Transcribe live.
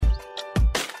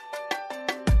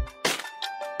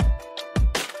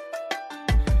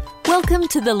Welcome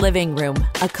to The Living Room,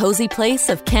 a cozy place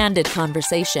of candid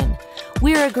conversation.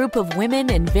 We're a group of women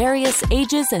in various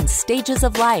ages and stages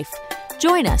of life.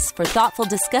 Join us for thoughtful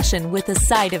discussion with a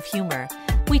side of humor.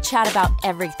 We chat about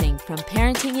everything from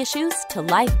parenting issues to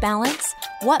life balance,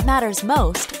 what matters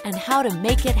most, and how to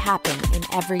make it happen in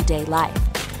everyday life.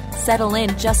 Settle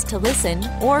in just to listen,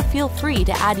 or feel free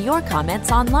to add your comments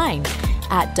online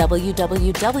at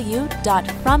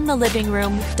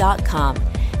www.fromthelivingroom.com.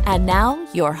 And now,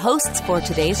 your hosts for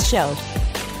today's show.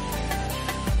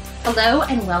 Hello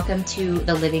and welcome to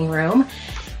The Living Room.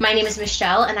 My name is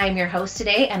Michelle and I'm your host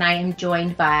today, and I am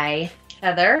joined by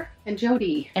Heather and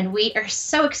Jody. And we are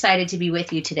so excited to be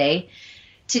with you today.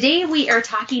 Today we are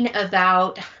talking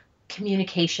about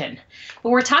communication,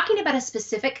 but we're talking about a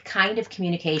specific kind of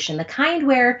communication, the kind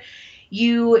where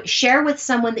you share with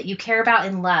someone that you care about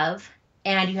and love,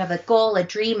 and you have a goal, a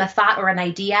dream, a thought, or an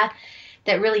idea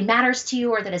that really matters to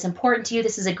you or that is important to you.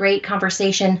 This is a great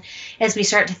conversation as we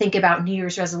start to think about New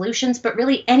Year's resolutions, but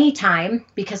really any time,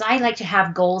 because I like to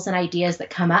have goals and ideas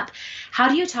that come up. How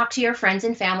do you talk to your friends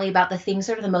and family about the things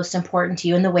that are the most important to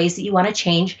you and the ways that you want to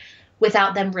change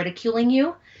without them ridiculing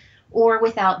you or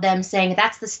without them saying,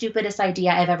 that's the stupidest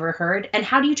idea I've ever heard? And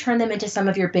how do you turn them into some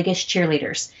of your biggest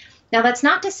cheerleaders? Now, that's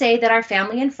not to say that our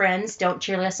family and friends don't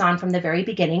cheer us on from the very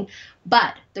beginning,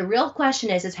 but the real question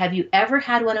is have you ever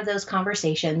had one of those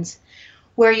conversations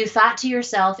where you thought to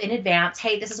yourself in advance,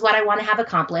 hey, this is what I want to have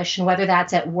accomplished, and whether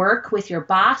that's at work with your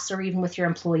boss or even with your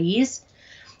employees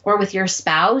or with your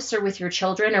spouse or with your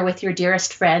children or with your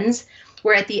dearest friends,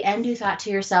 where at the end you thought to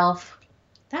yourself,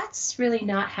 that's really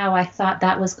not how I thought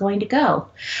that was going to go.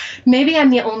 Maybe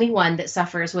I'm the only one that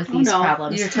suffers with these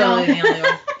problems. You're totally the only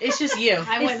one. It's just you.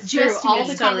 I went through all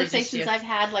the conversations I've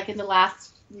had like in the last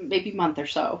maybe month or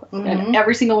so. Mm-hmm. And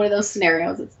every single one of those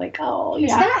scenarios, it's like, oh, yeah.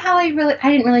 Is that how I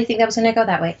didn't really think that was going to go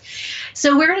that way.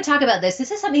 So we're going to talk about this.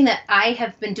 This is something that I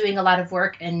have been doing a lot of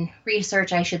work and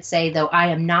research, I should say, though I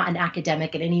am not an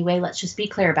academic in any way. Let's just be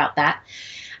clear about that.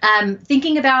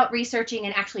 Thinking about researching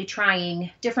and actually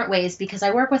trying different ways, because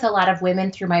I work with a lot of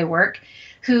women through my work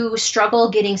who struggle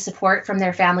getting support from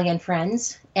their family and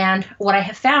friends. And what I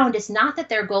have found is not that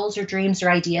their goals or dreams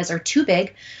or ideas are too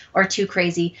big or too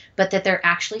crazy, but that they're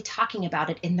actually talking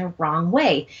about it in the wrong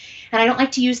way. And I don't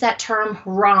like to use that term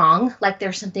wrong, like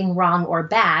there's something wrong or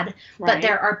bad, but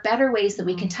there are better ways that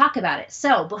we can talk about it.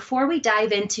 So before we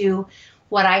dive into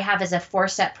what I have as a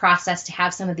 4-step process to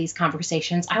have some of these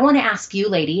conversations, I want to ask you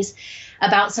ladies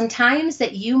about some times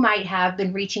that you might have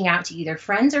been reaching out to either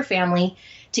friends or family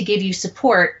to give you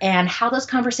support, and how those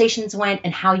conversations went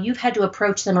and how you've had to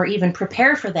approach them or even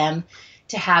prepare for them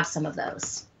to have some of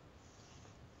those.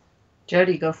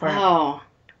 Jody, go for it. Oh,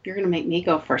 you're going to make me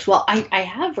go first. Well, I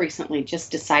have recently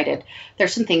just decided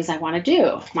there's some things I want to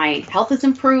do. My health has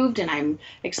improved and I'm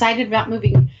excited about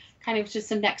moving kind of to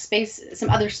some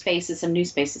other spaces, some new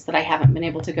spaces that I haven't been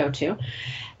able to go to.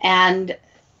 And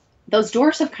those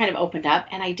doors have kind of opened up.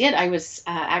 And I was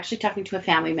actually talking to a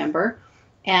family member,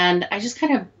 and I just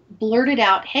kind of blurted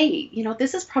out, hey,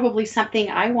 this is probably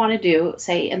something I want to do,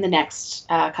 say, in the next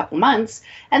couple months,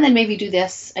 and then maybe do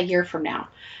this a year from now.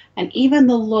 And even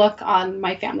the look on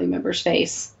my family member's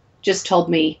face just told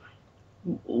me,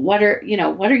 what are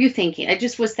you thinking? It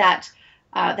just was that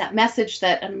message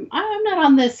that I'm not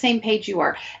on the same page you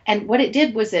are. And what it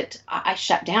did was I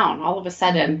shut down all of a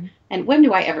sudden. Mm-hmm. And when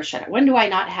do I ever shut it? When do I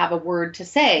not have a word to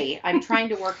say? I'm trying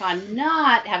to work on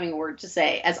not having a word to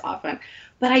say as often.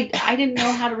 But I didn't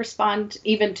know how to respond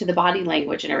even to the body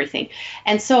language and everything.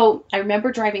 And so I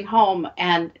remember driving home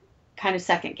and kind of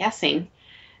second guessing.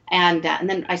 And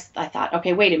then I thought,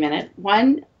 okay, wait a minute.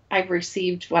 1, I've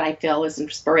received what I feel is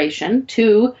inspiration.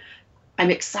 2, I'm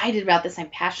excited about this.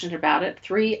 I'm passionate about it.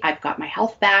 3, I've got my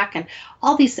health back and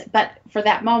all these. But for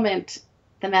that moment,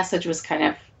 the message was kind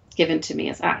of given to me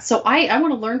as so I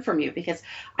want to learn from you, because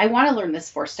I want to learn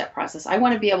this 4-step process. I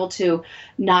want to be able to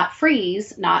not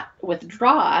freeze, not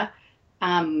withdraw,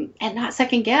 and not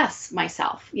second guess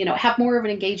myself. Have more of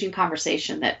an engaging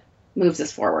conversation that moves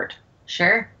us forward.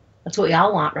 Sure. That's what we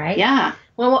all want, right? Yeah.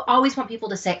 Well, we'll always want people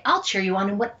to say, I'll cheer you on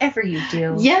in whatever you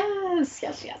do. Yes.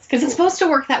 Because it's supposed to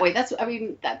work that way. That's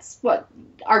what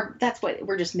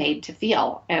we're just made to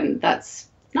feel. And that's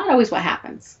not always what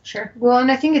happens. Sure. Well, and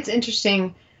I think it's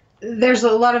interesting. There's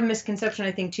a lot of misconception,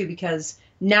 I think, too, because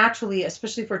naturally,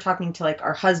 especially if we're talking to like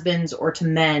our husbands or to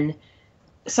men,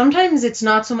 sometimes it's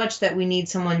not so much that we need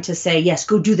someone to say, yes,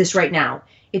 go do this right now.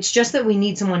 It's just that we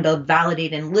need someone to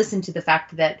validate and listen to the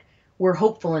fact that we're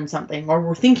hopeful in something or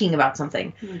we're thinking about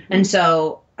something. Mm-hmm. And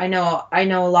so I know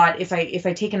a lot. If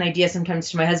I take an idea sometimes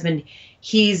to my husband,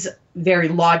 he's very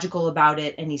logical about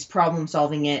it and he's problem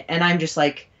solving it. And I'm just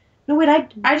like, no, wait,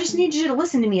 I just need you to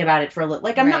listen to me about it for a little.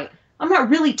 Like, I'm not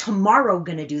really tomorrow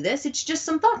going to do this. It's just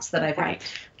some thoughts that I've had.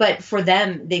 But for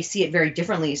them, they see it very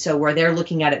differently. So where they're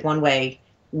looking at it one way,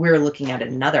 we're looking at it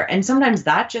another. And sometimes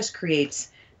that just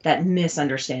creates that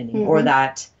misunderstanding or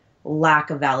that lack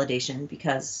of validation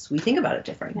because we think about it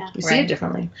differently. We see it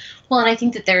differently. Well, and I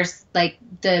think that there's like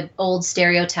the old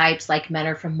stereotypes, like men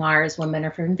are from Mars, women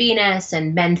are from Venus,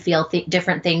 and men feel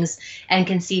different things and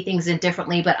can see things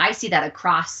differently. But I see that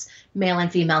across male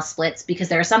and female splits because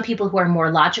there are some people who are more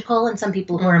logical and some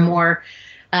people who are more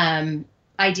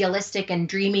idealistic and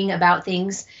dreaming about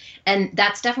things. And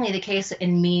that's definitely the case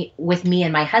with me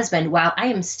and my husband. While I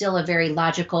am still a very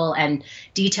logical and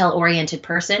detail-oriented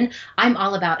person, I'm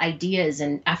all about ideas.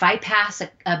 And if I pass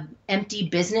a empty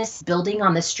business building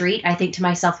on the street, I think to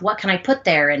myself, what can I put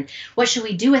there? And what should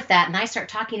we do with that? And I start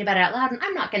talking about it out loud. And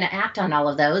I'm not going to act on all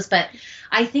of those, but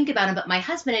I think about them. But my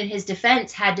husband, in his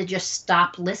defense, had to just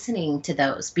stop listening to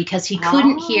those because he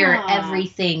couldn't hear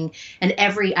everything and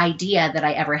every idea that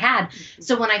I ever had.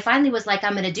 So when I finally was like,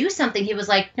 I'm going to do something, he was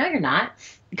like, no, you're not.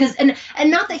 Because and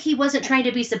not that he wasn't trying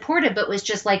to be supportive, but was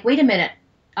just like, wait a minute,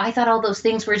 I thought all those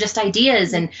things were just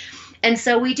ideas. And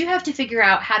so we do have to figure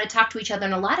out how to talk to each other.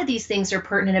 And a lot of these things are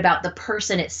pertinent about the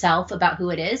person itself, about who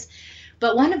it is.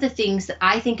 But one of the things that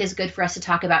I think is good for us to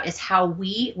talk about is how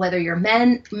we, whether you're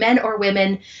men or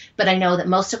women, but I know that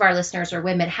most of our listeners are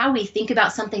women, how we think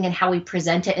about something and how we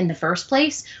present it in the first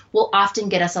place will often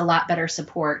get us a lot better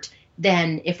support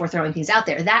than if we're throwing things out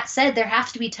there. That said, there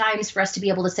have to be times for us to be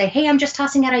able to say, hey, I'm just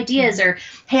tossing out ideas, or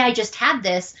hey, I just had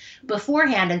this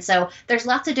beforehand. And so there's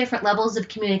lots of different levels of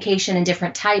communication and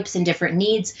different types and different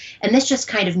needs. And this just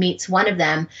kind of meets one of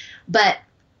them. But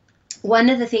one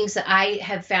of the things that I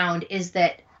have found is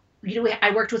that,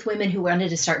 I worked with women who wanted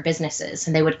to start businesses,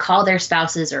 and they would call their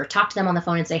spouses or talk to them on the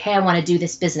phone and say, hey, I want to do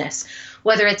this business,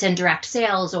 whether it's in direct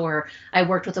sales, or I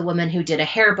worked with a woman who did a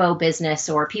hair bow business,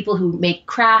 or people who make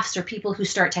crafts, or people who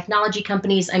start technology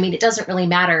companies. I mean, it doesn't really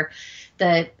matter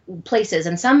the places.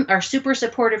 And some are super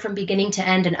supportive from beginning to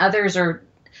end, and others are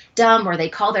dumb, or they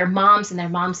call their moms and their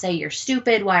moms say, you're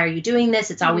stupid. Why are you doing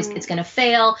this? It's always, it's going to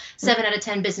fail. 7 out of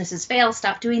 10 businesses fail.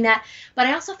 Stop doing that. But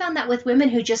I also found that with women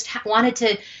who just wanted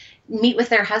to meet with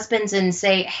their husbands and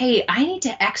say, hey, I need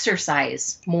to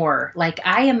exercise more. Like,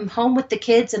 I am home with the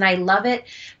kids and I love it,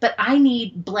 but I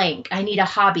need blank. I need a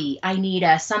hobby. I need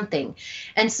something.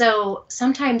 And so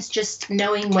sometimes just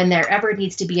knowing when there ever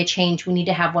needs to be a change, we need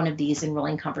to have one of these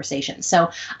enrolling conversations.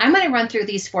 So I'm going to run through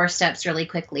these 4 steps really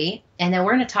quickly, and then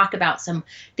we're going to talk about some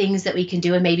things that we can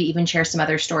do and maybe even share some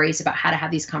other stories about how to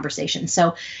have these conversations.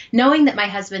 So knowing that my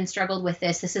husband struggled with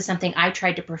this is something I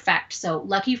tried to perfect. So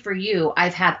lucky for you,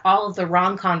 I've had all of the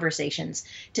wrong conversations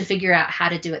to figure out how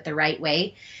to do it the right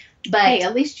way. But hey,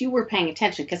 at least you were paying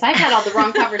attention, because I've had all the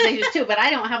wrong conversations too, but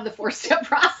I don't have the 4-step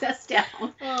process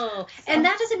down. And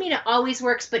that doesn't mean it always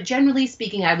works, but generally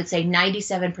speaking, I would say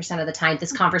 97% of the time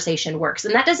this conversation works.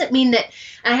 And that doesn't mean that,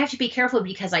 and I have to be careful,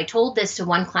 because I told this to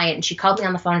one client and she called me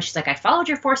on the phone and she's like, I followed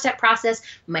your 4-step process.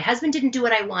 My husband didn't do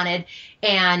what I wanted.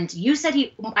 And you said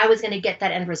I was going to get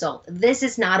that end result. This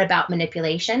is not about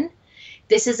manipulation.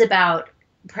 This is about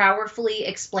powerfully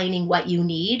explaining what you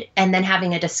need and then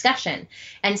having a discussion.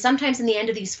 And sometimes in the end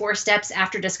of these 4 steps,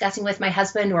 after discussing with my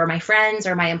husband or my friends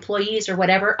or my employees or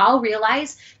whatever, I'll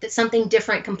realize that something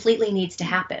different completely needs to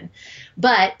happen.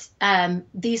 But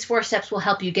these 4 steps will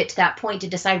help you get to that point to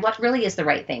decide what really is the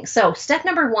right thing. So step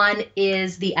number 1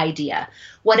 is the idea,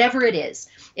 whatever it is.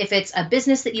 If it's a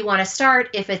business that you want to start,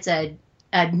 if it's a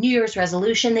New Year's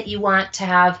resolution that you want to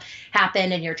have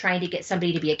happen and you're trying to get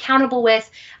somebody to be accountable with,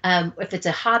 if it's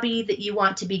a hobby that you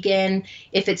want to begin,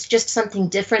 if it's just something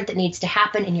different that needs to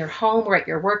happen in your home or at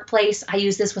your workplace. I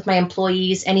use this with my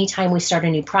employees anytime we start a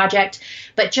new project,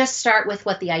 but just start with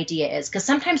what the idea is, because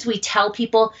sometimes we tell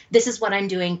people this is what I'm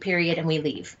doing, period, and we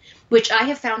leave, which I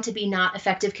have found to be not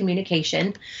effective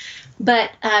communication.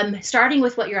 But starting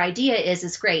with what your idea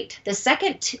is great. The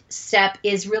second step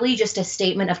is really just a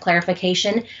statement of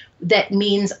clarification that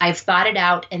means I've thought it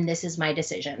out and this is my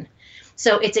decision.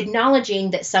 So it's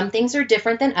acknowledging that some things are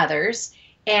different than others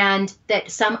and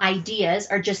that some ideas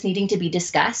are just needing to be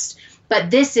discussed. But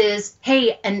this is,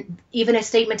 hey, and even a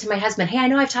statement to my husband, hey, I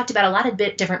know I've talked about a lot of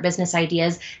different business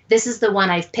ideas. This is the one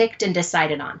I've picked and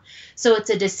decided on. So it's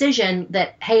a decision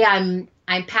that, hey, I'm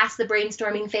past the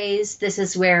brainstorming phase. This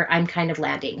is where I'm kind of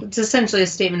landing. It's essentially a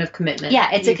statement of commitment. Yeah,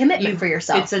 it's a commitment for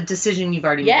yourself. It's a decision you've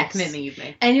already made, a commitment you've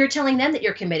made. And you're telling them that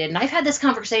you're committed. And I've had this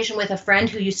conversation with a friend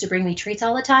who used to bring me treats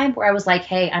all the time, where I was like,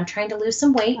 hey, I'm trying to lose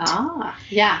some weight.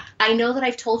 Yeah. I know that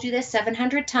I've told you this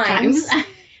 700 times.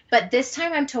 But this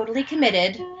time I'm totally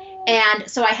committed, And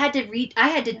so I had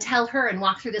to tell her and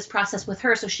walk through this process with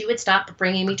her so she would stop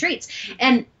bringing me treats.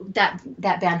 And that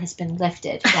ban has been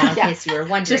lifted, in case you were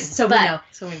wondering. Just so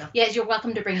we know. Yes, you're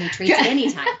welcome to bring me treats at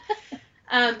any time.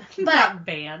 But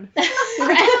ban.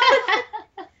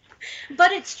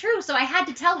 But it's true. So I had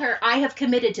to tell her, I have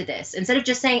committed to this. Instead of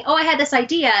just saying, oh, I had this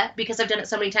idea, because I've done it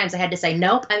so many times, I had to say,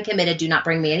 nope, I'm committed. Do not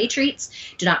bring me any treats.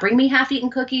 Do not bring me half-eaten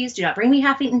cookies. Do not bring me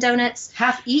half-eaten donuts.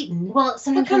 Half-eaten? Well,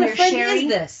 sometimes what kind when of you're friend sharing,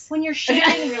 is this? When you're sharing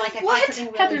and you're like, I've had something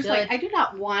really Heather's good. like, I do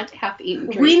not want half-eaten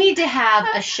treats. We need to have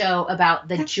a show about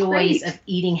the That's joys great. of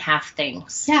eating half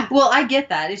things. Yeah. Well, I get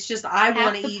that. It's just I Half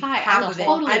want to the eat pie. half I'll of it.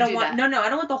 totally I don't do want that. no, I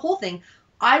don't want the whole thing.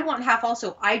 I want half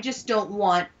also. I just don't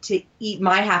want to eat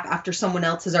my half after someone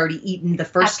else has already eaten the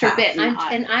first After half. bitten.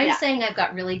 I'm saying I've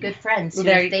got really good friends who,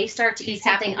 Well, there if they start to eat she's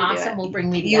happy something to do awesome, it. will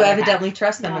bring me the You other evidently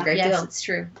trust them a Yeah. great half. Yes, deal. it's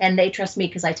true. And they trust me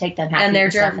because I take them half And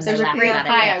they're stuff germs. and There's they're a laughing Great about it.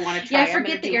 pie Yeah. I want to Yeah, try. I I'm gonna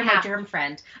forget that do you're half. my germ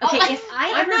friend. Okay, Oh, if I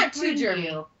I'm ever not too bring germy.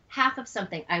 you half of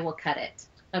something, I will cut it.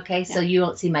 Okay, so you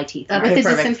won't see my teeth. Okay, With the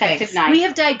perfect. disinfectant Thanks. knife. We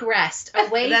have digressed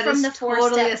away That from is the totally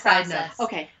four-step a side note. process.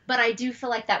 Okay. But I do feel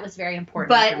like that was very important.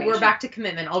 But information. we're back to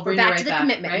commitment. I'll We're bring back you right to the back,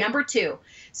 commitment. right? Number 2.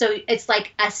 So it's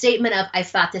like a statement of, I've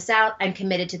thought this out. I'm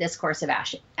committed to this course of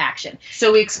action.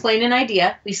 So we explain an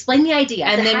idea, We explain the idea.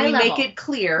 and at a then high we level. make it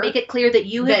clear. Make it clear that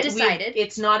you have that decided.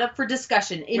 it's not up for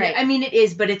discussion. Right. I mean, it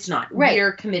is, but it's not. Right.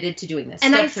 We're committed to doing this.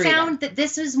 And Step I 3 then. found that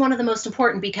this is one of the most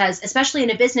important because, especially in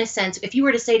a business sense, if you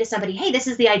were to say to somebody, hey, this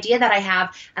is the idea that I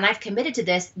have and I've committed to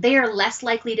this, they are less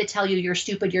likely to tell you you're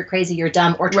stupid, you're crazy, you're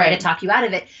dumb, or try Right. to talk you out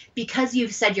of it because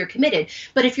you've said you're committed.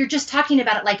 But if you're just talking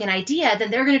about it like an idea,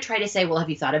 then they're going to try to say, well, have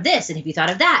you thought of this? And have you thought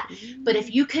of that? But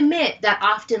if you commit, that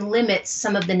often limits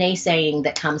some of the naysaying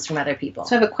that comes from other people.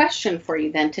 So I have a question for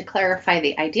you then to clarify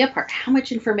the idea part. How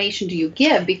much information do you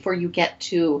give before you get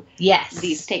to yes.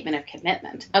 the statement of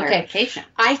commitment? Okay. Clarification.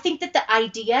 I think that the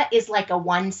idea is like a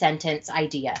one-sentence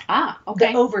idea. Ah, The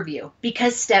okay. overview,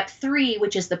 because step 3,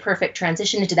 which is the perfect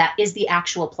transition into that, is the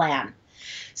actual plan.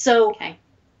 So Okay.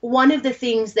 one of the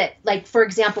things that, like, for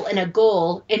example, in a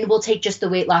goal, and we'll take just the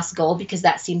weight loss goal because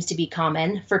that seems to be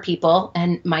common for people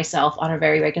and myself on a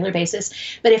very regular basis.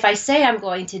 But if I say I'm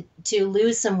going to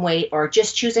lose some weight or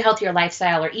just choose a healthier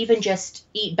lifestyle or even just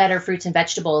eat better fruits and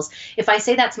vegetables, if I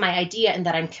say that's my idea and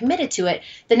that I'm committed to it,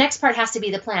 the next part has to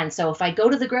be the plan. So if I go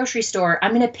to the grocery store,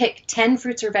 I'm going to pick 10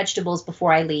 fruits or vegetables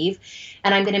before I leave,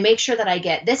 and I'm going to make sure that I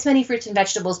get this many fruits and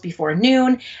vegetables before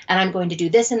noon, and I'm going to do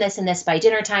this and this and this by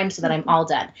dinner time so that I'm all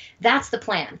done. That's the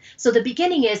plan. So the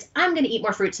beginning is, I'm going to eat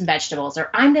more fruits and vegetables, or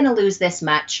I'm going to lose this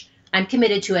much. I'm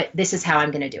committed to it. This is how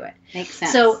I'm going to do it. Makes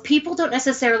sense. So people don't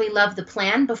necessarily love the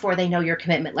plan before they know your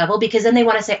commitment level, because then they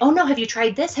want to say, oh no, have you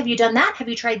tried this? Have you done that? Have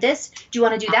you tried this? Do you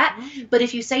want to do that? But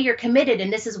if you say you're committed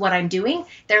and this is what I'm doing,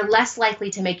 they're less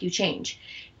likely to make you change.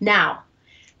 Now,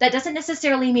 that doesn't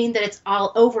necessarily mean that it's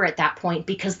all over at that point,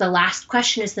 because the last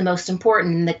question is the most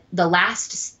important. And the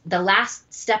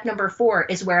last step, number 4,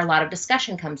 is where a lot of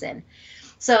discussion comes in.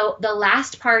 So the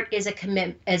last part is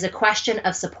a question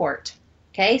of support.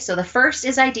 Okay, so the first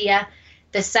is idea,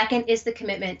 the second is the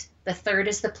commitment, the third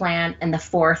is the plan, and the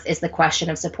fourth is the question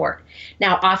of support.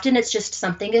 Now, often it's just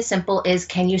something as simple as,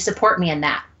 can you support me in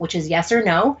that? Which is yes or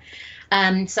no.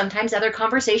 Sometimes other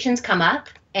conversations come up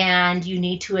and you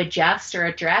need to adjust or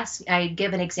address. I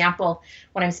give an example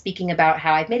when I'm speaking about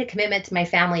how I've made a commitment to my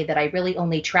family that I really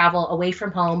only travel away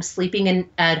from home, sleeping in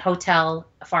a hotel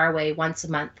far away once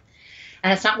a month.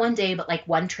 And it's not one day, but like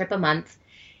one trip a month.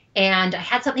 And I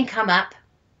had something come up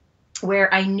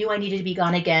where I knew I needed to be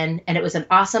gone again, and it was an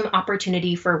awesome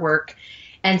opportunity for work.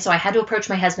 And so I had to approach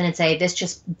my husband and say, this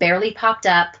just barely popped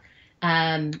up.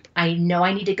 I know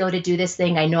I need to go to do this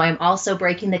thing. I know I'm also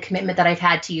breaking the commitment that I've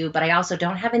had to you, but I also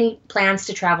don't have any plans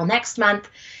to travel next month.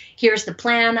 Here's the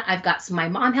plan. I've got my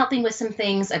mom helping with some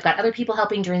things. I've got other people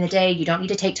helping during the day. You don't need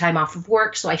to take time off of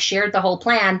work. So I shared the whole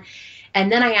plan.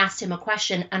 And then I asked him a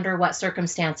question, under what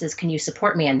circumstances can you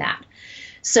support me in that?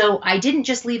 So I didn't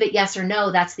just leave it yes or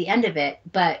no, that's the end of it.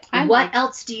 But what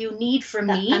else do you need from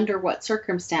me? Under what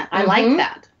circumstance? I like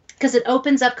that. Because it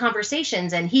opens up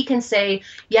conversations, and he can say,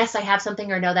 yes, I have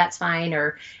something, or no, that's fine.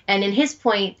 And in his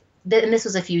point, and this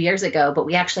was a few years ago, but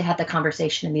we actually had the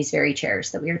conversation in these very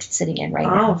chairs that we are sitting in right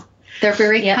now. They're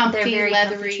very Yep, comfy, they're very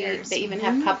comfy leathery. chairs. They even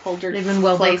have cup holders. They've been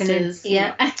well broken in. places.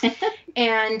 Yeah.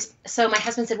 And so my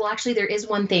husband said, well, actually, there is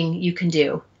one thing you can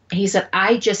do. He said,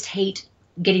 I just hate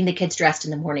getting the kids dressed in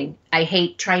the morning. I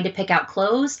hate trying to pick out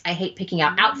clothes. I hate picking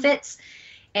out outfits.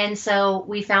 And so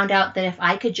we found out that if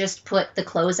I could just put the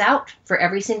clothes out for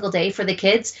every single day for the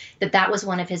kids, that was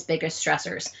one of his biggest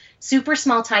stressors. Super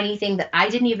small, tiny thing that I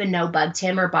didn't even know bugged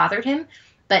him or bothered him.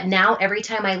 But now every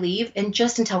time I leave, and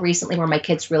just until recently where my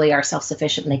kids really are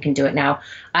self-sufficient and they can do it now,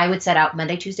 I would set out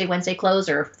Monday, Tuesday, Wednesday clothes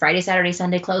or Friday, Saturday,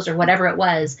 Sunday clothes or whatever it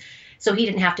was. So he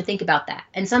didn't have to think about that.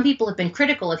 And some people have been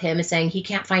critical of him as saying he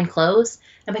can't find clothes.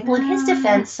 I'm like, well, in his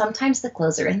defense, sometimes the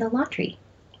clothes are in the laundry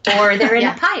or they're in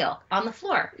a pile on the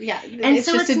floor. Yeah. And it's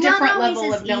so just it's a different not always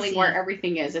level as of knowing easy where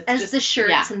everything is. It's as just the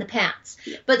shirts and the pants.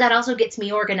 Yeah. But that also gets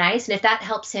me organized. And if that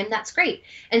helps him, that's great.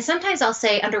 And sometimes I'll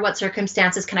say, under what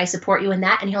circumstances can I support you in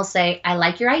that? And he'll say, I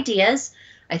like your ideas.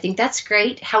 I think that's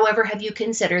great. However, have you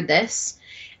considered this?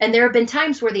 And there have been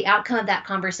times where the outcome of that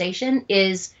conversation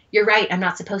is, you're right, I'm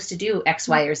not supposed to do X,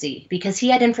 Y, or Z, because he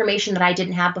had information that I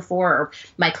didn't have before, or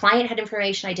my client had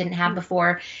information I didn't have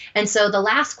before. And so the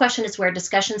last question is where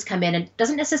discussions come in, and it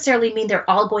doesn't necessarily mean they're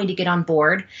all going to get on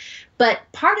board. But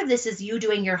part of this is you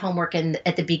doing your homework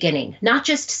at the beginning, not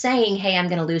just saying, hey, I'm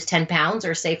going to lose 10 pounds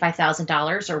or save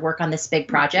 $5,000 or work on this big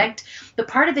project. But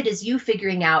part of it is you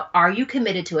figuring out, are you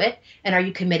committed to it? And are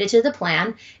you committed to the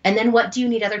plan? And then what do you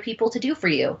need other people to do for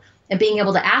you? And being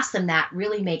able to ask them that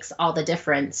really makes all the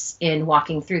difference in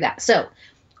walking through that. So,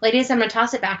 ladies, I'm going to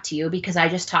toss it back to you because I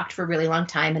just talked for a really long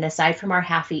time. And aside from our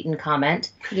half-eaten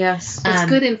comment. Yes. It's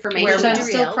good information. Which I'm Derailed.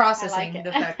 still processing like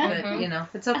the fact that,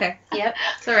 it's okay. Yep.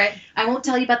 It's all right. I won't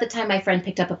tell you about the time my friend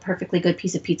picked up a perfectly good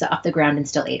piece of pizza off the ground and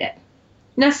still ate it.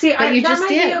 Now, see, But you that just might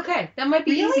did. be okay. That might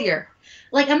be Really? easier.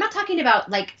 Like, I'm not talking about,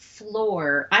 like,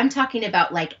 floor. I'm talking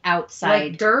about, like, outside,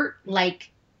 Like dirt. like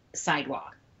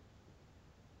sidewalk.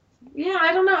 Yeah,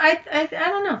 I don't know. I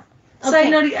don't know. Okay. Side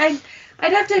note,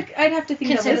 I'd have to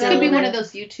think Consider This about that could be a one little- of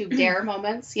those YouTube dare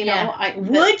moments, you know. Yeah.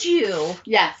 Would you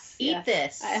Yes. eat yes.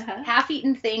 this Uh-huh.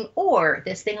 half-eaten thing or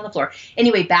this thing on the floor?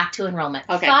 Anyway, back to enrollment.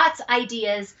 Okay. Thoughts,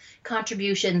 ideas,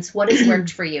 contributions. What has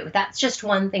worked for you? That's just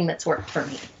one thing that's worked for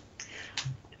me.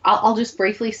 I'll just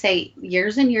briefly say,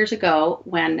 years and years ago,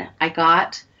 when I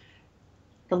got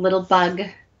the little bug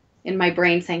in my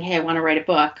brain saying, hey, I want to write a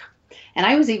book. And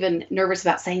I was even nervous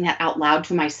about saying that out loud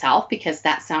to myself because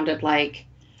that sounded like,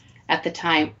 at the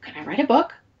time, can I write a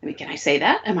book? I mean, can I say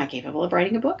that? Am I capable of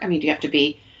writing a book? I mean, do you have to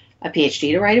be a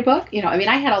PhD to write a book? You know, I mean,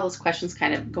 I had all those questions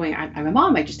kind of going, I'm a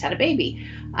mom, I just had a baby.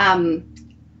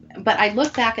 But I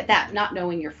look back at that, not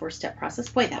knowing your 4-step process.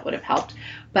 Boy, that would have helped.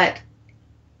 But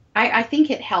I think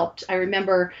it helped. I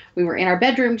remember we were in our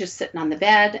bedroom just sitting on the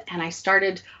bed, and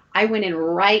I went in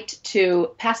right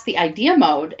to past the idea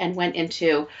mode and went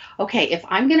into, okay, if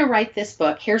I'm going to write this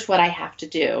book, here's what I have to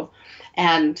do.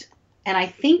 And I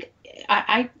think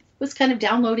I was kind of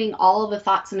downloading all of the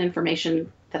thoughts and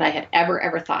information that I had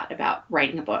ever thought about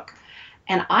writing a book.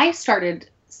 And I started,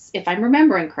 if I'm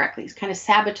remembering correctly, kind of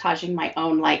sabotaging my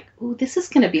own, like, ooh, this is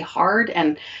going to be hard.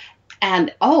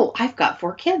 And oh, I've got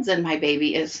 4 kids and my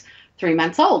baby is 3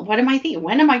 months old. What am I thinking?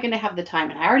 When am I going to have the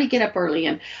time? And I already get up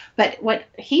early. But what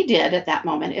he did at that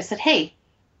moment is said, hey,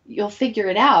 you'll figure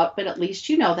it out, but at least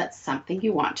you know that's something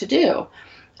you want to do.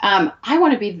 I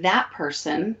want to be that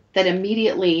person that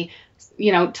immediately,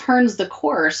 turns the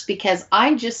course because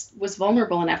I just was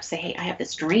vulnerable enough to say, hey, I have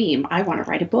this dream. I want to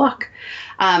write a book.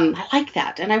 I like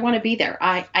that. And I want to be there.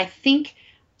 I think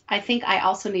I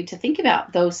also need to think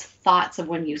about those thoughts of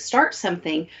when you start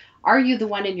something. Are you the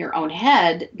one in your own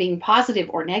head being positive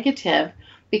or negative?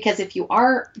 Because if you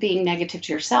are being negative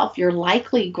to yourself, you're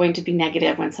likely going to be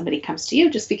negative when somebody comes to you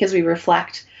just because we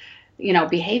reflect,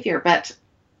 behavior. But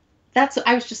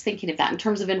I was just thinking of that in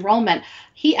terms of enrollment.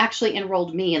 He actually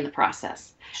enrolled me in the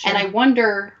process. Sure. And I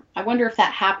wonder if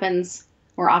that happens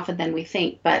more often than we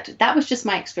think. But that was just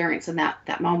my experience in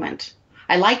that moment.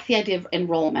 I like the idea of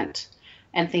enrollment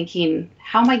and thinking,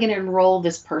 how am I going to enroll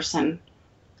this person?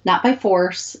 Not by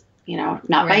force, not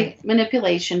Right. by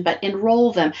manipulation, but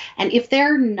enroll them. And if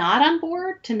they're not on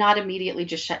board, to not immediately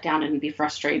just shut down and be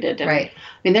frustrated. And, Right.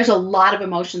 I mean, there's a lot of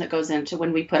emotion that goes into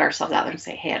when we put ourselves out there and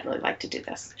say, hey, I'd really like to do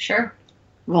this. Sure.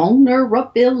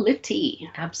 Vulnerability.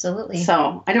 Absolutely.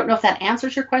 So I don't know if that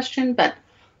answers your question, but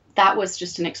that was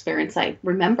just an experience I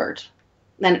remembered.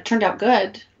 And it turned out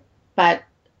good, but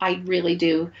I really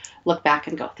do look back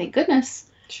and go, thank goodness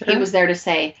Sure. he was there to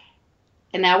say,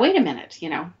 and now wait a minute,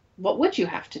 what would you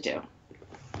have to do?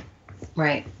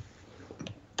 Right.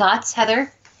 Thoughts,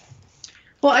 Heather?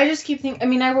 Well, I just keep thinking. I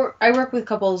mean, I work with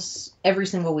couples every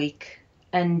single week,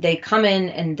 and they come in,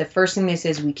 and the first thing they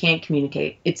say is, "We can't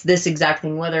communicate." It's this exact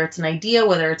thing, whether it's an idea,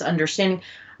 whether it's understanding.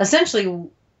 Essentially,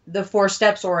 the 4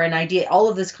 steps or an idea, all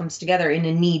of this comes together in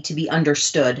a need to be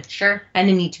understood Sure. and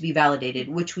a need to be validated,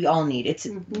 which we all need.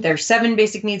 There's 7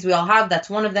 basic needs we all have. That's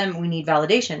one of them. We need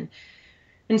validation.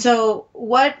 And so,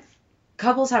 what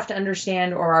couples have to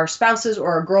understand, or our spouses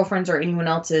or our girlfriends or anyone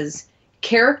else's,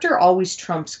 character always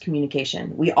trumps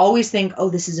communication. We always think,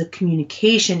 oh, this is a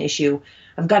communication issue.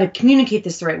 I've got to communicate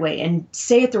this the right way and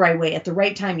say it the right way at the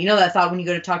right time. You know that thought when you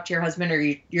go to talk to your husband or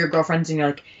your girlfriends and you're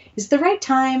like, is it the right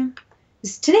time?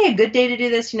 Is today a good day to do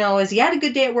this? You know, has he had a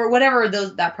good day at work? Whatever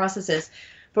that process is.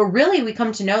 But really, we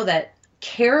come to know that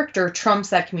character trumps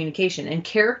that communication. And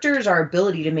character is our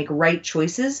ability to make right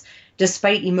choices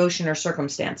despite emotion or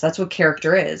circumstance. That's what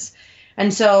character is.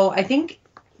 And so I think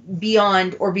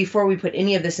beyond or before we put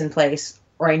any of this in place,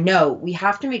 or I know, we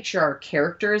have to make sure our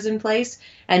character is in place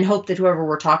and hope that whoever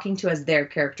we're talking to has their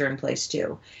character in place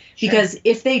too. Sure. Because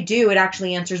if they do, it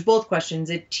actually answers both questions.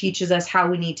 It teaches us how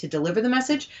we need to deliver the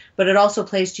message, but it also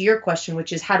plays to your question,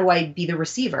 which is how do I be the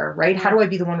receiver, right? How do I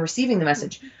be the one receiving the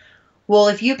message? Well,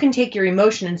 if you can take your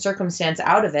emotion and circumstance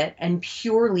out of it and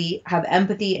purely have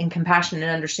empathy and compassion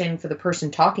and understanding for the person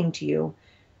talking to you,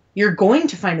 you're going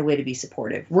to find a way to be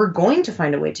supportive. We're going to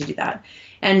find a way to do that.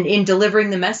 And in delivering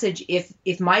the message,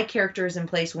 if my character is in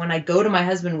place, when I go to my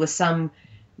husband with some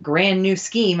grand new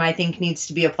scheme I think needs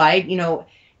to be applied, you know,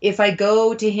 if I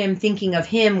go to him thinking of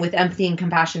him with empathy and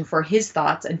compassion for his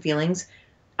thoughts and feelings,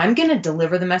 I'm going to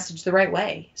deliver the message the right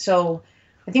way. So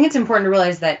I think it's important to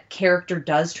realize that character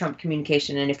does trump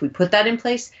communication. And if we put that in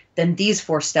place, then these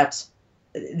 4 steps,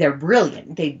 they're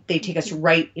brilliant. They take us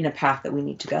right in a path that we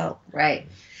need to go. Right.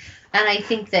 And I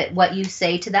think that what you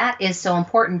say to that is so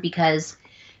important because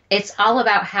it's all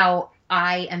about how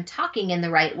I am talking in the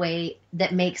right way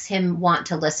that makes him want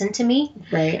to listen to me.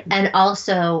 Right. And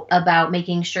also about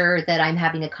making sure that I'm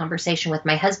having a conversation with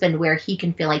my husband where he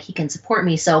can feel like he can support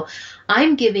me. So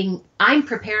I'm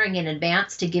preparing in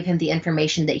advance to give him the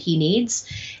information that he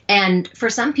needs. And for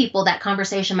some people, that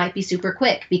conversation might be super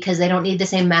quick because they don't need the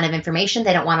same amount of information.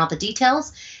 They don't want all the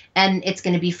details. And it's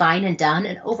going to be fine and done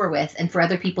and over with. And for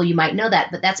other people, you might know that.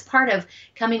 But that's part of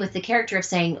coming with the character of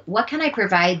saying, what can I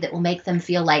provide that will make them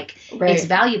feel like it's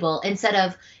valuable? Instead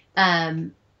of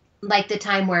like the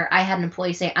time where I had an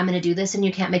employee say, I'm going to do this and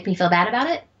you can't make me feel bad about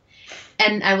it.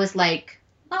 And I was like,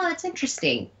 oh, that's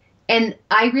interesting. And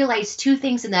I realized 2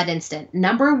 things in that instant.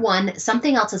 Number 1,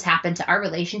 something else has happened to our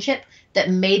relationship that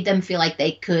made them feel like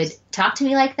they could talk to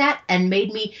me like that and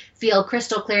made me feel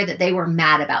crystal clear that they were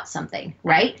mad about something,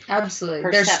 right?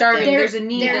 Absolutely. They're starving. There's a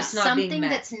need that's not being met. There's something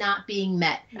that's not being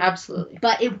met. Absolutely.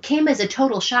 But it came as a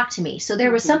total shock to me. So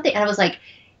there was something, and I was like,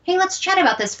 hey, let's chat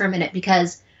about this for a minute,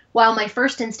 because while my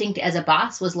first instinct as a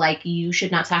boss was like, you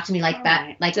should not talk to me like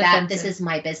that, like that, this is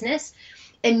my business.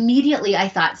 Immediately I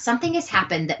thought something has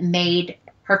happened that made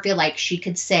her feel like she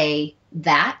could say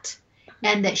that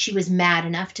and that she was mad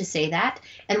enough to say that.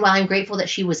 And while I'm grateful that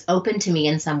she was open to me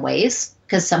in some ways,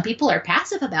 because some people are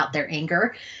passive about their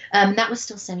anger, that was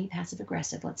still semi-passive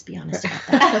aggressive, let's be honest about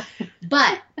that.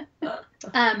 But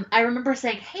I remember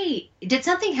saying, hey, did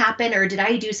something happen or did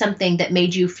I do something that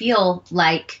made you feel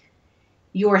like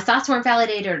your thoughts weren't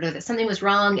validated or that something was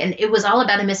wrong? And it was all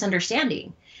about a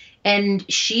misunderstanding. And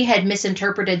she had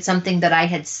misinterpreted something that I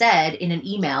had said in an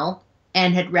email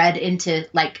and had read into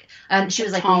like, she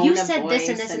was like, well, you said this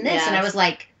and this and this. Yes. And I was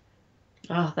like,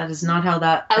 oh, that is not how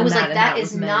that, I was like, that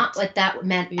is not what that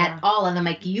meant at all. And I'm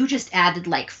like, you just added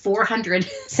like 400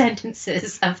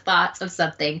 sentences of thoughts of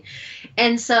something.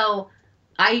 And so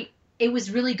it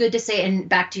was really good to say, and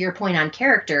back to your point on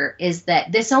character, is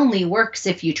that this only works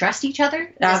if you trust each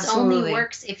other. This only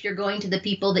works if you're going to the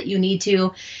people that you need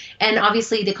to. And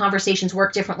obviously the conversations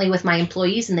work differently with my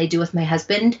employees than they do with my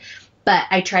husband, but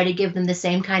I try to give them the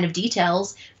same kind of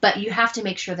details. But you have to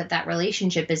make sure that that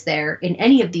relationship is there in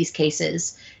any of these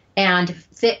cases and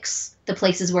fix the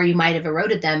places where you might have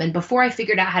eroded them. And before I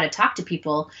figured out how to talk to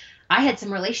people, I had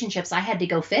some relationships I had to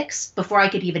go fix before I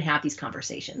could even have these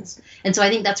conversations. And so I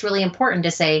think that's really important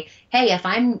to say, hey, if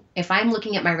I'm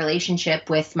looking at my relationship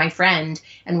with my friend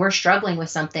and we're struggling with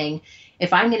something,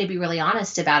 if I'm going to be really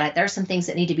honest about it, there's some things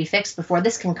that need to be fixed before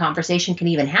this conversation can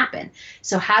even happen.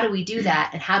 So how do we do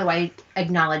that? And how do I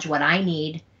acknowledge what I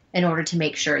need in order to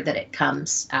make sure that it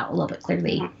comes out a little bit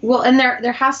clearly? Well, and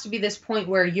there has to be this point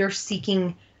where you're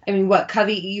seeking, I mean,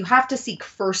 Covey, you have to seek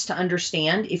first to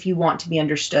understand if you want to be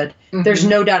understood. Mm-hmm. There's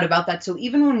no doubt about that. So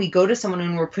even when we go to someone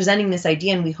and we're presenting this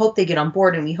idea and we hope they get on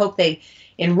board and we hope they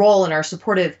enroll and are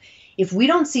supportive, if we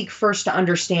don't seek first to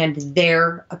understand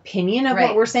their opinion of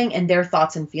what we're saying and their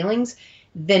thoughts and feelings,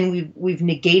 then we've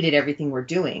negated everything we're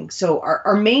doing. So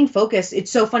our main focus, it's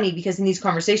so funny because in these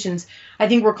conversations, I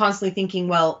think we're constantly thinking,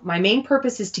 well, my main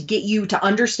purpose is to get you to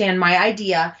understand my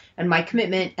idea and my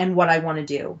commitment and what I want to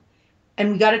do.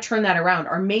 And we got to turn that around.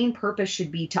 Our main purpose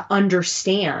should be to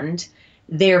understand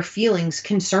their feelings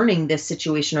concerning this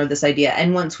situation or this idea.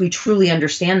 And once we truly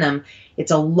understand them,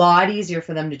 it's a lot easier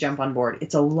for them to jump on board.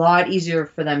 It's a lot easier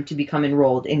for them to become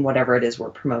enrolled in whatever it is we're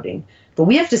promoting. But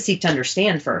we have to seek to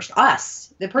understand first,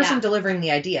 us, the person delivering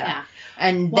the idea. Yeah.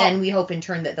 And then we hope in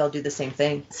turn that they'll do the same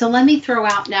thing. So let me throw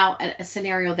out now a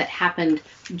scenario that happened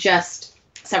just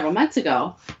several months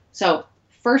ago. So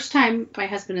first time my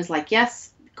husband is like, yes,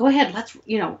 go ahead. Let's,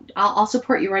 I'll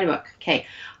support you, write a book. Okay.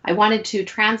 I wanted to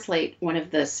translate one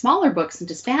of the smaller books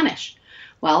into Spanish.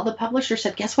 Well, the publisher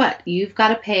said, guess what? You've got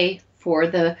to pay for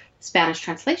the Spanish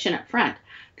translation up front.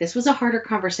 This was a harder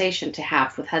conversation to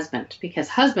have with husband, because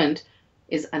husband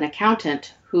is an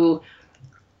accountant who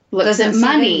looks at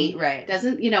money,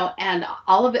 doesn't, and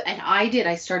all of it. And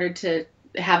I started to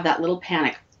have that little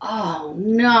panic. Oh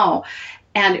no.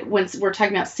 And when we're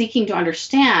talking about seeking to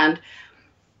understand,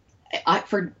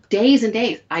 for days and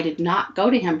days, I did not go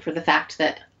to him for the fact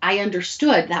that I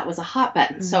understood that was a hot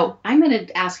button. Mm-hmm. So I'm going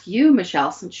to ask you,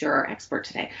 Michelle, since you're our expert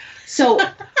today. So,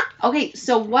 okay,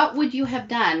 so what would you have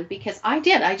done? Because I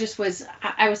did. I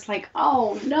was like,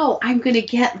 oh no, I'm going to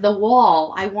get the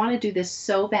wall. I want to do this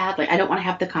so badly. I don't want to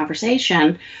have the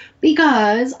conversation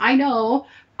because I know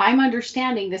I'm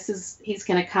understanding he's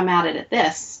going to come at it at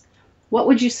this. What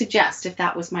would you suggest if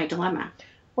that was my dilemma?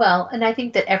 Well, and I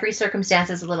think that every circumstance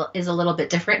is a little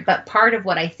bit different, but part of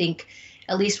what I think,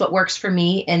 at least what works for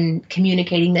me in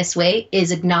communicating this way,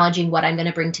 is acknowledging what I'm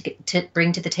going to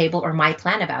bring to the table or my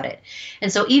plan about it.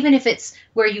 And so even if it's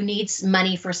where you need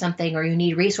money for something or you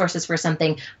need resources for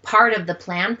something, part of the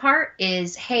plan part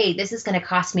is, hey, this is going to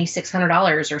cost me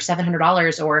 $600 or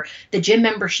 $700, or the gym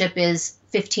membership is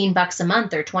 $15 a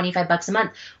month or $25 a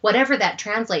month, whatever that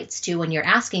translates to when you're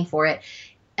asking for it.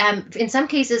 In some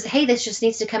cases, hey, this just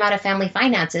needs to come out of family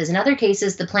finances. In other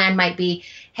cases, the plan might be,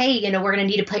 hey, we're going to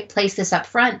need to place this up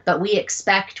front, but we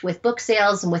expect with book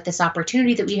sales and with this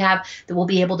opportunity that we have that we'll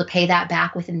be able to pay that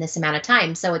back within this amount of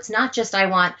time. So it's not just I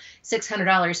want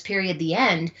 $600 period, the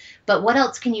end, but what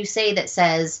else can you say that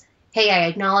says, hey, I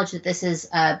acknowledge that this is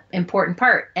an important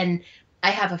part. And I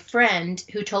have a friend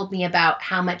who told me about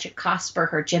how much it costs for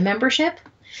her gym membership.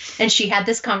 And she had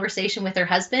this conversation with her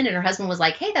husband, and her husband was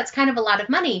like, hey, that's kind of a lot of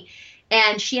money.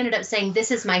 And she ended up saying, this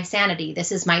is my sanity.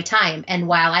 This is my time. And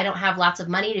while I don't have lots of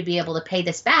money to be able to pay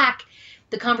this back,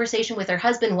 the conversation with her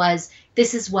husband was,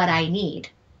 this is what I need.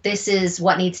 This is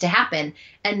what needs to happen.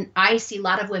 And I see a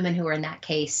lot of women who are in that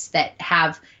case that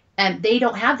have, they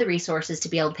don't have the resources to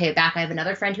be able to pay it back. I have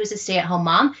another friend who's a stay-at-home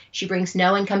mom. She brings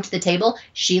no income to the table.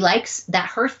 She likes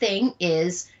that her thing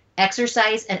is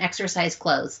exercise and exercise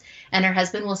clothes. And her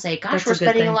husband will say, gosh, we're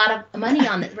spending a lot of money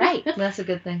on it. Right. That's a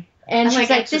good thing. And she's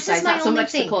like, this is my only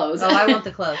thing. Clothes. Oh, I want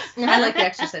the clothes. I like the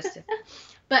exercise too.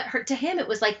 But to him, it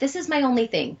was like, this is my only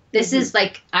thing. This is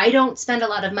like, I don't spend a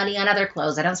lot of money on other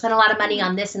clothes. I don't spend a lot of money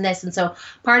on this and this. And so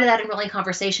part of that enrolling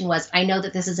conversation was, I know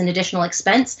that this is an additional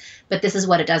expense, but this is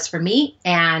what it does for me.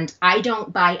 And I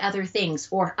don't buy other things,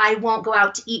 or I won't go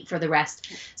out to eat for the rest.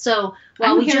 So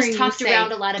while we just talked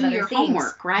around a lot of other things,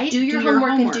 homework, right? Do your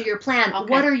homework and do your plan.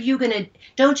 Okay. What are you going to,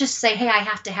 don't just say, hey, I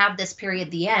have to have this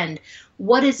period, the end.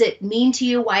 What does it mean to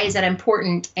you? Why is that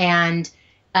important? And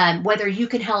whether you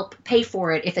can help pay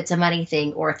for it if it's a money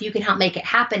thing, or if you can help make it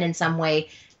happen in some way,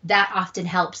 that often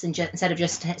helps. Instead of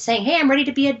just saying, hey, I'm ready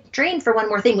to be trained for one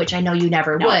more thing, which I know you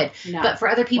never would. No. But for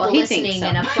other people listening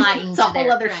and applying it's a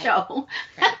whole other show.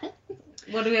 Right.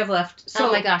 What do we have left? So,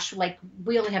 oh my gosh,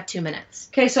 we only have 2 minutes.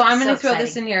 Okay, so I'm going to throw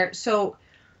this in here. So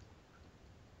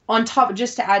on top,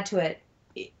 just to add to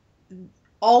it,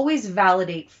 always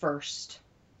validate first.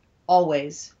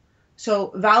 Always. So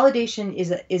validation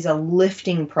is a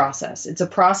lifting process. It's a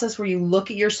process where you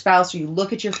look at your spouse or you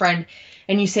look at your friend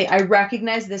and you say, I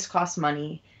recognize this costs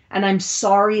money and I'm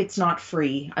sorry it's not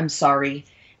free. I'm sorry.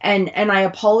 And I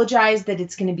apologize that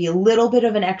it's going to be a little bit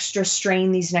of an extra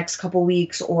strain these next couple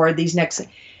weeks or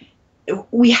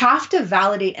we have to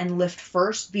validate and lift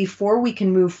first before we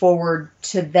can move forward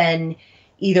to then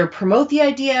either promote the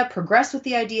idea, progress with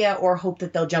the idea, or hope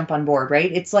that they'll jump on board,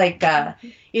 right? It's like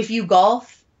if you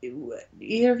golf,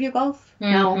 either of you golf?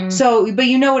 No. So, but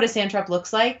you know what a sand trap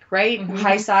looks like, right? Mm-hmm.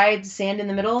 High sides, sand in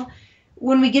the middle.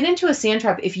 When we get into a sand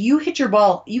trap, if you hit your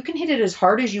ball, you can hit it as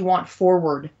hard as you want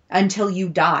forward until you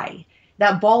die.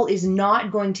 That ball is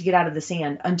not going to get out of the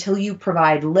sand until you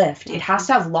provide lift. Mm-hmm. It has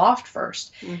to have loft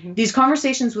first. Mm-hmm. These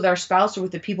conversations with our spouse or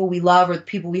with the people we love or the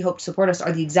people we hope to support us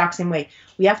are the exact same way.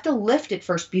 We have to lift it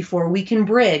first before we can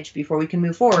bridge, before we can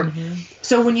move forward. Mm-hmm.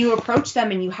 So when you approach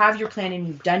them and you have your plan and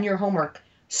you've done your homework,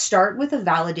 start with a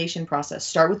validation process.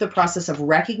 Start with the process of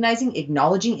recognizing,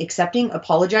 acknowledging, accepting,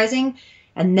 apologizing,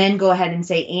 and then go ahead and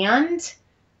say, and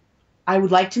I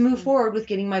would like to move forward with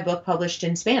getting my book published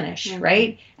in Spanish, mm-hmm.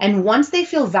 right? And once they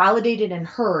feel validated and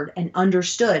heard and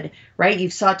understood, right,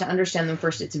 you've sought to understand them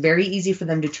first, it's very easy for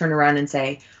them to turn around and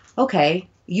say, okay,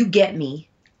 you get me.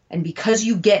 And because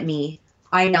you get me,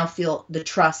 I now feel the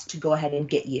trust to go ahead and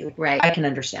get you. Right. I can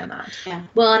understand that. Yeah.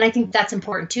 Well, and I think that's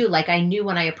important too. Like I knew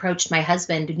when I approached my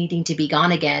husband needing to be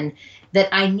gone again, that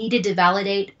I needed to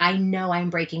validate, I know I'm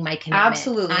breaking my commitment.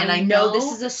 Absolutely. And I know this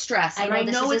is a stress. And I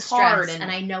know it's hard. And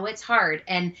I know it's hard.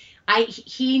 And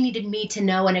he needed me to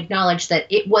know and acknowledge that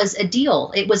it was a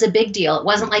deal. It was a big deal. It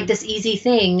wasn't like this easy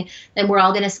thing, then we're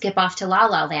all going to skip off to La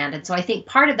La Land. And so I think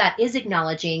part of that is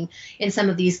acknowledging in some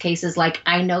of these cases, like,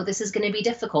 I know this is going to be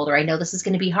difficult, or I know this is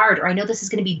going to be hard, or I know this is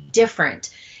going to be different.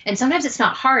 And sometimes it's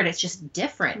not hard, it's just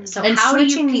different. So and how do you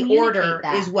switching the order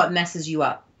that? is what messes you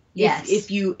up. Yes. If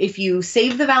you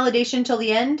save the validation till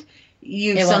the end,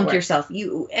 you've It won't sunk work. yourself.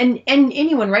 And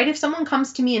anyone, right? If someone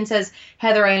comes to me and says,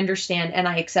 Heather, I understand and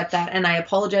I accept that and I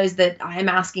apologize that I'm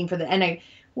asking for that, and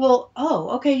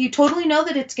okay, you totally know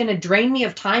that it's going to drain me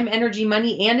of time, energy,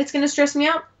 money, and it's going to stress me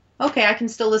out. Okay, I can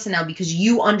still listen now because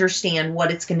you understand what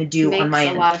it's going to do on my end.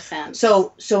 Makes a lot of sense.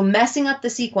 So messing up the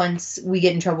sequence, we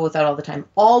get in trouble with that all the time.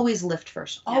 Always lift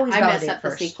first. Always I validate mess up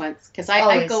first. the sequence because I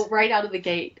Always. go right out of the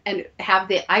gate and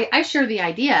have I share the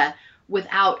idea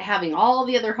without having all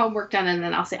the other homework done, and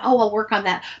then I'll say, oh, I'll work on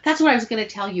that. That's what I was going to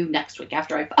tell you next week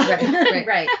after I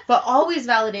Right. But always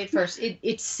validate first.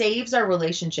 It saves our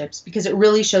relationships because it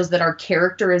really shows that our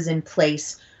character is in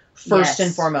place first Yes.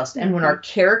 and foremost. And when our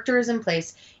character is in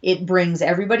place, it brings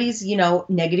everybody's,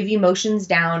 negative emotions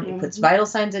down. It puts vital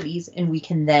signs at ease, and we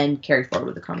can then carry forward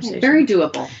with the conversation. Very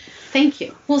doable. Thank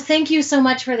you. Well, thank you so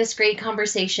much for this great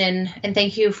conversation, and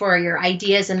thank you for your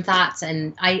ideas and thoughts.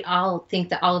 And I'll think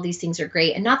that all of these things are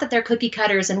great, and not that they're cookie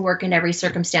cutters and work in every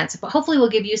circumstance, but hopefully we'll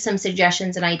give you some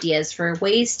suggestions and ideas for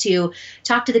ways to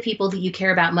talk to the people that you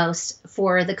care about most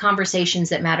for the conversations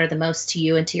that matter the most to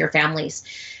you and to your families.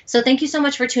 So thank you so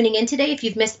much for tuning in today. If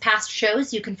you've missed past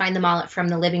shows, you can find them all at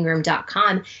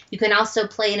FromTheLivingRoom.com. You can also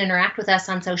play and interact with us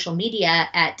on social media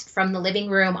at From the Living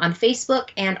Room on Facebook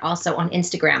and also on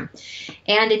Instagram.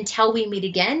 And until we meet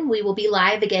again, we will be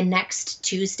live again next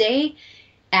Tuesday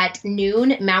at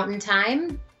noon Mountain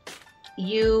Time.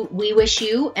 We wish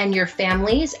you and your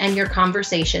families and your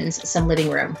conversations some living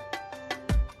room.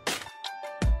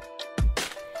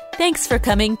 Thanks for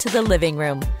coming to The Living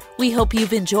Room. We hope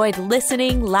you've enjoyed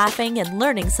listening, laughing, and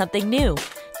learning something new.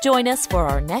 Join us for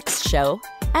our next show.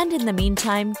 And in the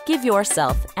meantime, give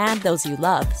yourself and those you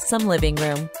love some living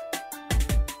room.